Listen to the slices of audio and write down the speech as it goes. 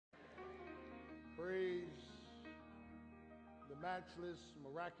matchless,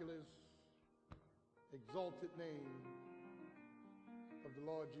 miraculous, exalted name of the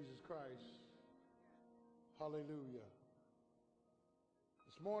Lord Jesus Christ. Hallelujah.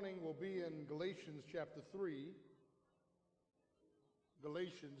 This morning we'll be in Galatians chapter 3.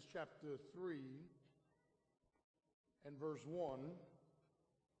 Galatians chapter 3 and verse 1.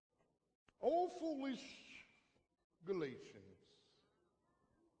 O foolish Galatians,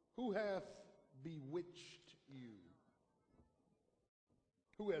 who hath bewitched you?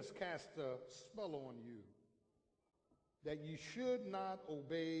 Who has cast a spell on you, that ye should not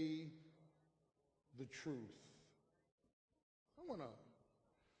obey the truth? I want to,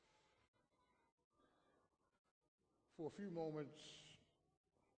 for a few moments,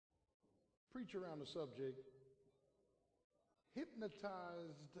 preach around the subject,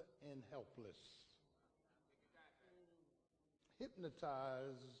 hypnotized and helpless.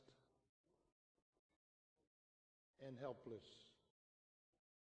 Hypnotized and helpless.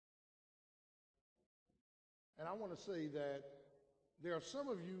 And I want to say that there are some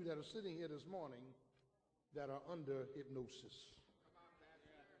of you that are sitting here this morning that are under hypnosis.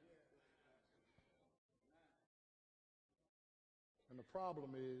 And the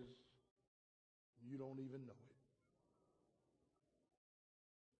problem is you don't even know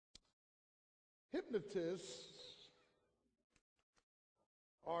it. Hypnotists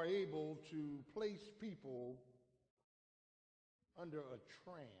are able to place people under a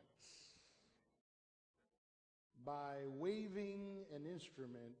trance by waving an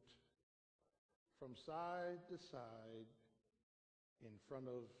instrument from side to side in front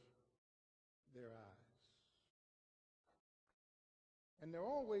of their eyes. And they're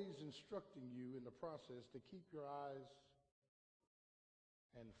always instructing you in the process to keep your eyes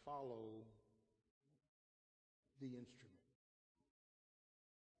and follow the instrument.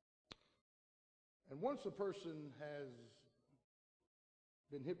 And once a person has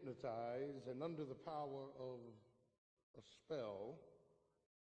been hypnotized and under the power of a spell,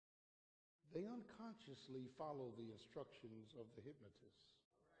 they unconsciously follow the instructions of the hypnotist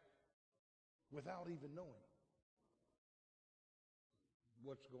without even knowing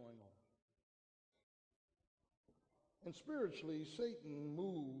what's going on. And spiritually, Satan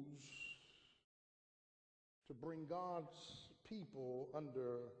moves to bring God's people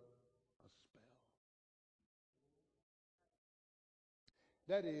under a spell.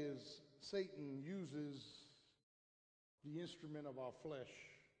 That is, Satan uses the instrument of our flesh,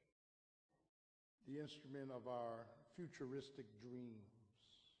 the instrument of our futuristic dreams,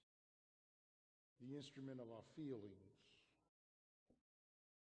 the instrument of our feelings,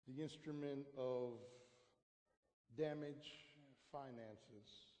 the instrument of damaged finances,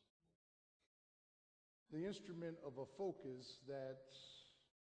 the instrument of a focus that's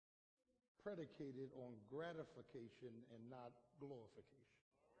predicated on gratification and not glorification.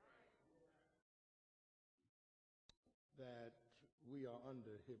 That we are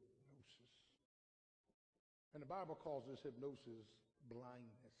under hypnosis. And the Bible calls this hypnosis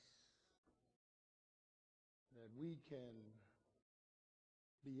blindness. That we can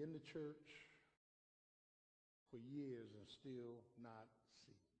be in the church for years and still not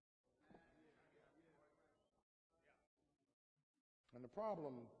see. And the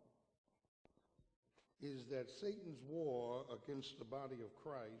problem is that Satan's war against the body of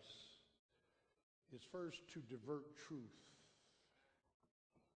Christ is first to divert truth.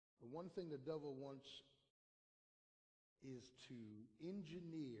 The one thing the devil wants is to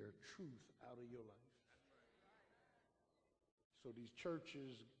engineer truth out of your life. So these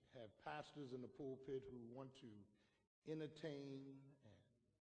churches have pastors in the pulpit who want to entertain and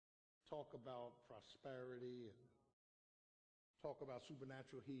talk about prosperity and talk about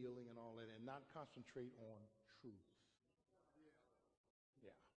supernatural healing and all that, and not concentrate on truth.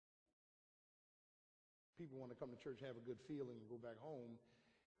 Yeah. People want to come to church, have a good feeling, and go back home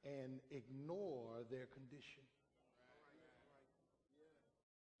and ignore their condition.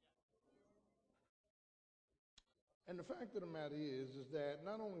 And the fact of the matter is that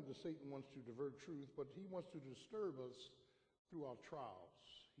not only does Satan wants to divert truth, but he wants to disturb us through our trials.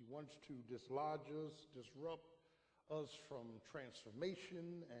 He wants to dislodge us, disrupt us from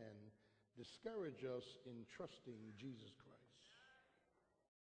transformation, and discourage us in trusting Jesus Christ.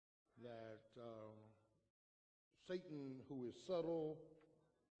 That Satan, who is subtle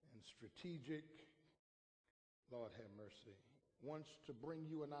and strategic, Lord have mercy, wants to bring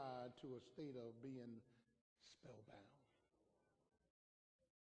you and I to a state of being spellbound.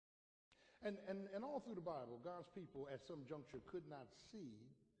 And all through the Bible, God's people at some juncture could not see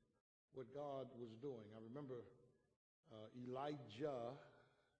what God was doing. I remember Elijah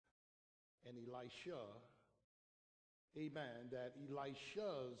and Elisha amen, that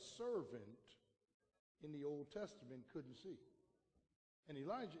Elisha's servant in the Old Testament couldn't see. And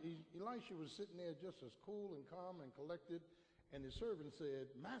Elisha was sitting there just as cool and calm and collected, and his servant said,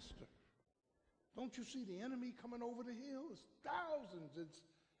 Master, don't you see the enemy coming over the hill? It's thousands,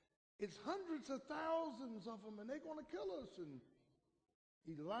 it's hundreds of thousands of them, and they're going to kill us. And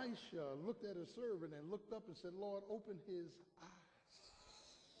Elisha looked at his servant and looked up and said, Lord, open his eyes.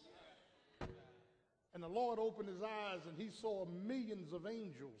 And the Lord opened his eyes, and he saw millions of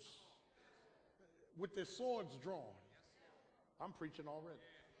angels with their swords drawn. I'm preaching already.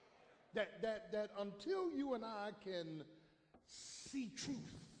 That until you and I can see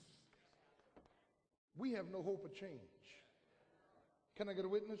truth, we have no hope of change. Can I get a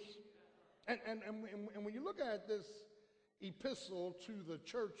witness? And when you look at this epistle to the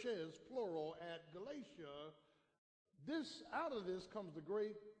churches, plural, at Galatia, out of this comes the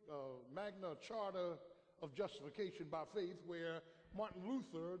great Magna Charta of justification by faith, where Martin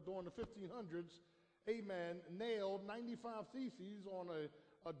Luther, during the 1500s, amen, nailed 95 theses on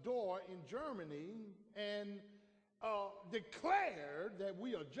a door in Germany and declared that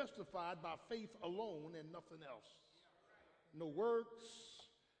we are justified by faith alone and nothing else. No works,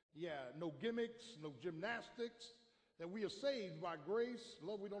 no gimmicks, no gymnastics, that we are saved by grace,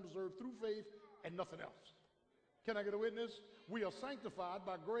 love we don't deserve, through faith and nothing else. Can I get a witness? We are sanctified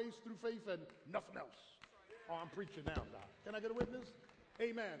by grace through faith and nothing else. Oh, I'm preaching now, Doc. Can I get a witness?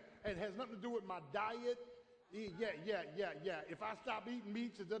 Amen. And it has nothing to do with my diet. Yeah. If I stop eating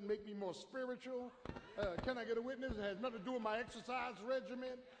meats, it doesn't make me more spiritual. Can I get a witness? It has nothing to do with my exercise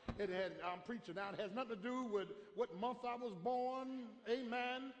regimen. I'm preaching now. It has nothing to do with what month I was born.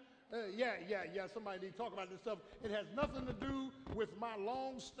 Amen. Yeah. Somebody need to talk about this stuff. It has nothing to do with my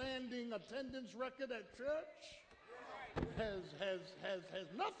long-standing attendance record at church. It has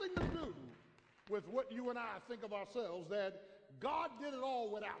nothing to do with what you and I think of ourselves, that God did it all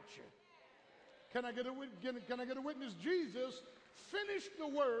without you. Can I get a witness? Jesus finished the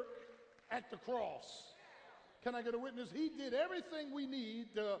work at the cross. Can I get a witness? He did everything we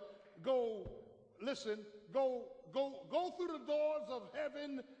need to go through the doors of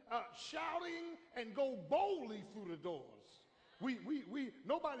heaven shouting and go boldly through the doors.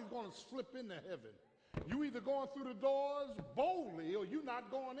 Nobody's going to slip into heaven. You either going through the doors boldly or you're not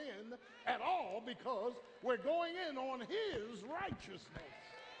going in at all, because we're going in on his righteousness.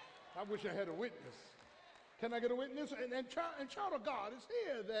 I wish I had a witness. Can I get a witness? And child of God, it's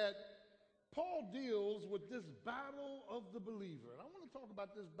here that Paul deals with this battle of the believer. And I want to talk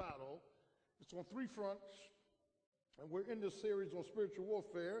about this battle. It's on three fronts. And we're in this series on spiritual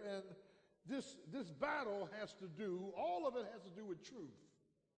warfare. And this battle has to do, all of it has to do with truth.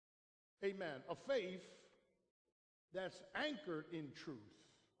 Amen. A faith that's anchored in truth.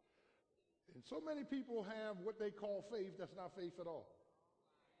 And so many people have what they call faith that's not faith at all.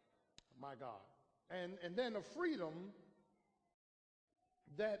 My God. And then a freedom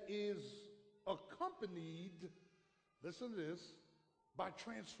that is accompanied, listen to this, by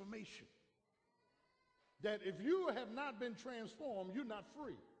transformation. That if you have not been transformed, you're not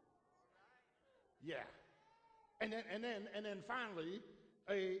free. Yeah. And then finally,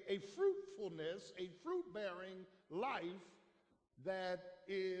 a fruitfulness, a fruit-bearing life that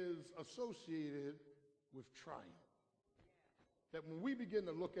is associated with triumph. That when we begin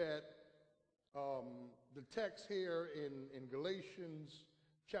to look at the text here in Galatians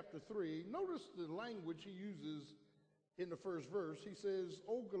chapter 3, notice the language he uses in the first verse. He says,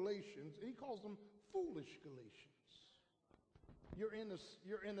 "O Galatians," he calls them foolish Galatians. You're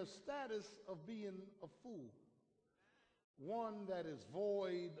in a status of being a fool, one that is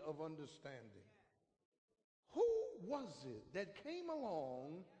void of understanding. Who was it that came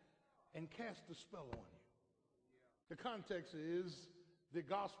along and cast a spell on you? The context is the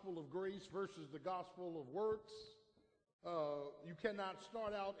gospel of grace versus the gospel of works. You cannot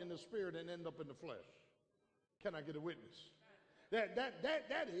start out in the spirit and end up in the flesh. Can I get a witness?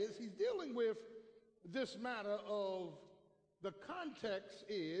 That is, he's dealing with this matter of, the context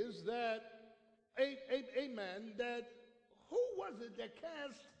is that, amen, that who was it that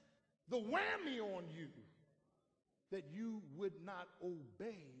cast the whammy on you that you would not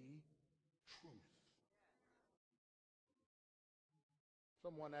obey truth?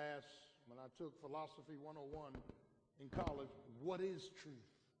 Someone asked when I took Philosophy 101 in college, what is truth?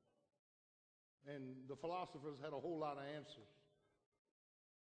 And the philosophers had a whole lot of answers.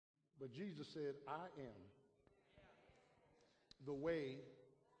 But Jesus said, I am the way,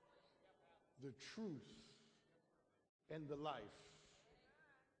 the truth, and the life.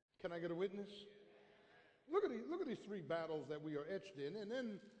 Can I get a witness? Look at these three battles that we are etched in. And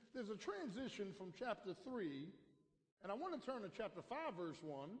then there's a transition from chapter 3 And I want to turn to chapter 5, verse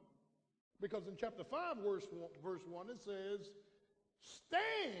 1, because in chapter 5, verse 1, it says,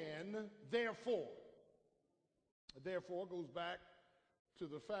 stand therefore. Therefore goes back to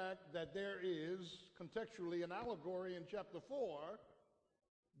the fact that there is contextually an allegory in chapter 4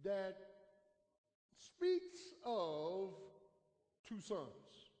 that speaks of two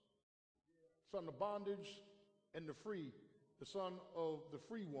sons, son of bondage and the free, the son of the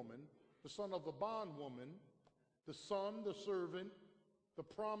free woman, the son of the bondwoman, the son, the servant, the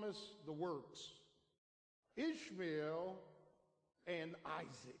promise, the works, Ishmael and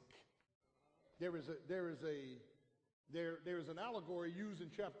Isaac. There is an allegory used in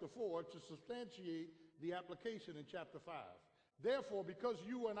chapter 4 to substantiate the application in chapter 5. Therefore, because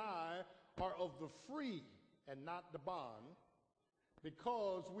you and I are of the free and not the bond,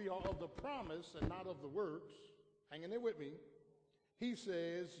 because we are of the promise and not of the works, hang in there with me, he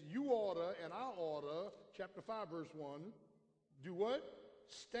says, you oughta and I oughta, chapter 5, verse 1, do what?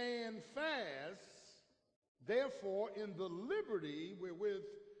 Stand fast, therefore, in the liberty wherewith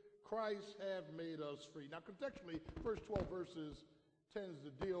Christ have made us free. Now, contextually, first 12 verses tends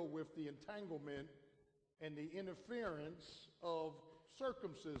to deal with the entanglement and the interference of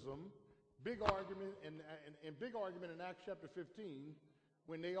circumcision. Big argument in Acts chapter 15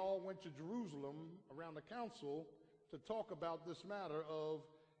 when they all went to Jerusalem around the council to talk about this matter of,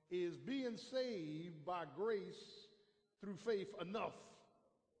 is being saved by grace through faith enough?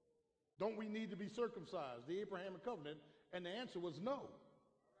 Don't we need to be circumcised, the Abrahamic covenant? And the answer was no,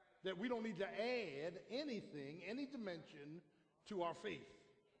 that we don't need to add anything, any dimension to our faith.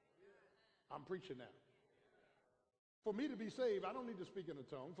 I'm preaching now. For me to be saved, I don't need to speak in a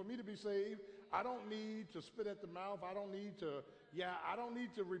tongue. For me to be saved, I don't need to spit at the mouth. I don't need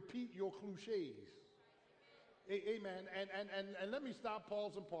to repeat your cliches. Amen. And let me stop,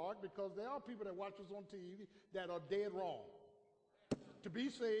 pause, and park, because there are people that watch us on TV that are dead wrong. To be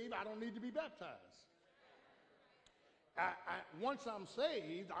saved, I don't need to be baptized. Once I'm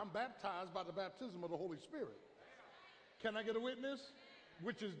saved, I'm baptized by the baptism of the Holy Spirit. Can I get a witness?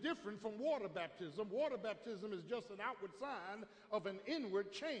 Which is different from water baptism. Water baptism is just an outward sign of an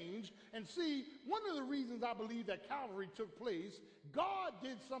inward change. And see, one of the reasons I believe that Calvary took place, God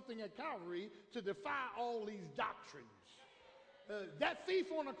did something at Calvary to defy all these doctrines. That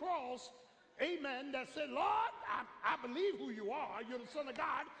thief on the cross, amen, that said, Lord, I believe who you are. You're the Son of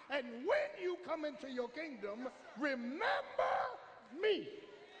God. And when you come into your kingdom, remember me.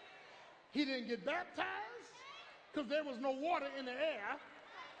 He didn't get baptized because there was no water in the air.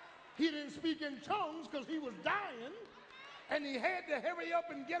 He didn't speak in tongues because he was dying, and he had to hurry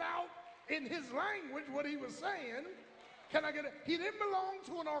up and get out in his language what he was saying. Can I get it? He didn't belong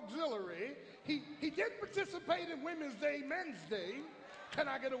to an auxiliary. He didn't participate in Women's Day, Men's Day. Can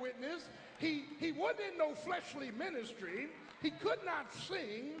I get a witness? He wasn't in no fleshly ministry. He could not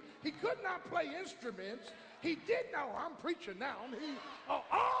sing. He could not play instruments. He did know. I'm preaching now. All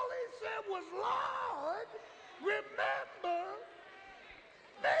he said was, Lord, remember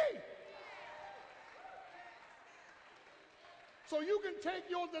me. So you can take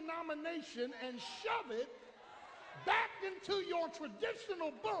your denomination and shove it back into your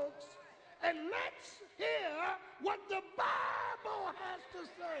traditional books, and let's hear what the Bible has to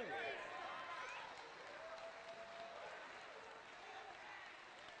say.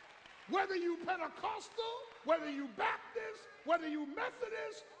 Whether you Pentecostal, whether you Baptist, whether you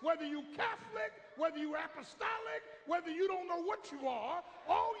Methodist, whether you Catholic, whether you apostolic, whether you don't know what you are,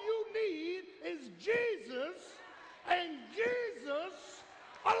 all you need is Jesus and Jesus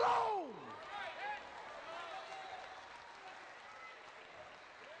alone.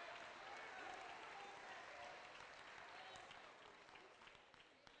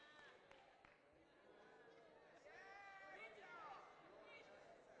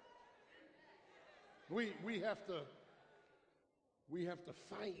 We have to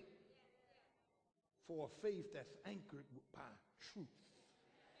fight for a faith that's anchored by truth.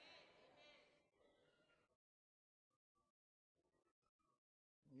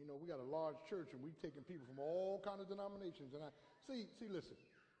 You know, we got a large church, and we've taken people from all kinds of denominations. And listen,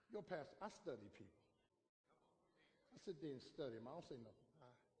 your pastor, I study people. I sit there and study them. I don't say nothing.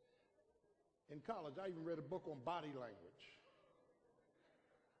 In college, I even read a book on body language.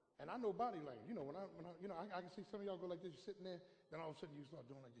 And I know body language. You know, I can see some of y'all go like this, you're sitting there, then all of a sudden you start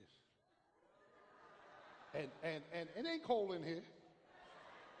doing like this. And it ain't cold in here.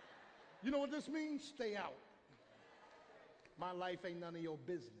 You know what this means? Stay out. My life ain't none of your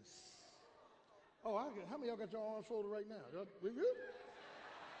business. Oh, how many of y'all got your arms folded right now?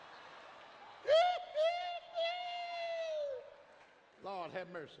 Lord have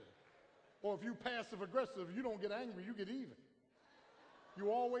mercy. Or if you passive aggressive, you don't get angry, you get even.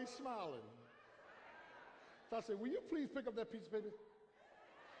 You always smiling. So I said, will you please pick up that piece of paper?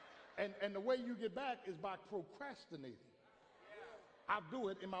 And the way you get back is by procrastinating. I'll do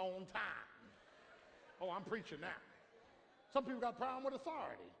it in my own time. Oh, I'm preaching now. Some people got a problem with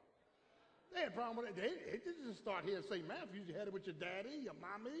authority. They had a problem with it. They just start here in St. Matthews. You had it with your daddy, your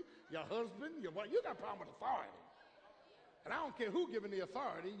mommy, your husband, your wife. You got a problem with authority. And I don't care who giving the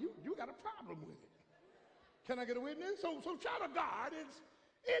authority, you got a problem with it. Can I get a witness? So child of God, it's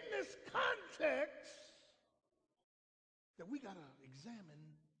in this context that we got to examine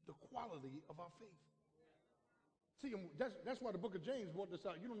the quality of our faith. See, that's why the book of James brought this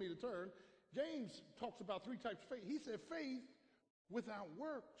out. You don't need to turn. James talks about three types of faith. He said faith without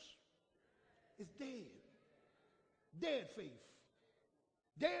works is dead. Dead faith.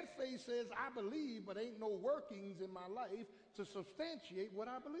 Dead faith says, I believe, but ain't no workings in my life to substantiate what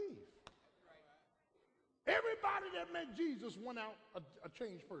I believe. Everybody that met Jesus went out a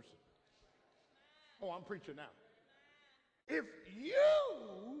changed person. Oh, I'm preaching now. If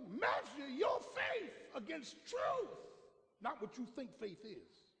you measure your faith against truth, not what you think faith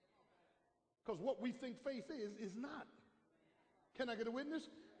is, because what we think faith is not. Can I get a witness?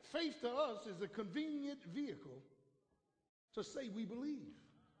 Faith to us is a convenient vehicle to say we believe.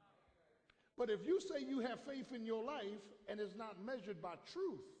 But if you say you have faith in your life and it's not measured by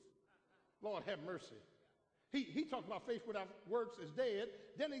truth, Lord have mercy. He talks about faith without works is dead.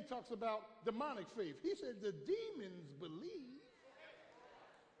 Then he talks about demonic faith. He said the demons believe,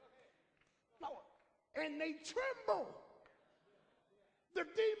 Lord, and they tremble. The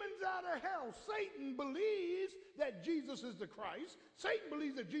demons out of hell. Satan believes that Jesus is the Christ. Satan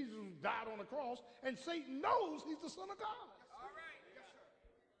believes that Jesus died on the cross. And Satan knows he's the Son of God. All right. Yes, sir.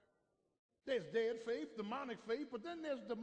 There's dead faith, demonic faith, but then there's